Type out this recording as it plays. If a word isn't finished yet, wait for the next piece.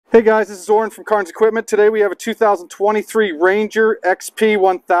Hey guys, this is Oren from Carnes Equipment. Today we have a 2023 Ranger XP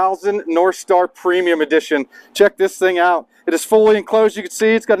 1000 NorthStar Premium Edition. Check this thing out. It is fully enclosed. You can see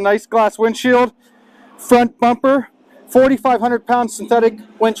it's got a nice glass windshield, front bumper, 4,500 pound synthetic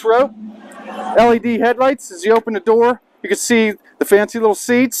winch rope, LED headlights. As you open the door, you can see the fancy little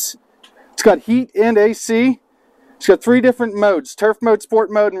seats. It's got heat and AC. It's got 3 different modes: turf mode, sport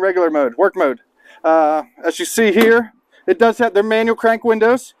mode, and regular mode, work mode. As you see here, it does have their manual crank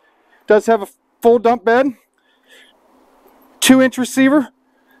windows. Does have a full dump bed, 2-inch receiver.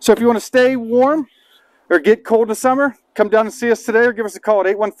 So if you want to stay warm or get cold in the summer, come down and see us today or give us a call at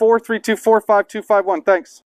 814-324-5251. Thanks.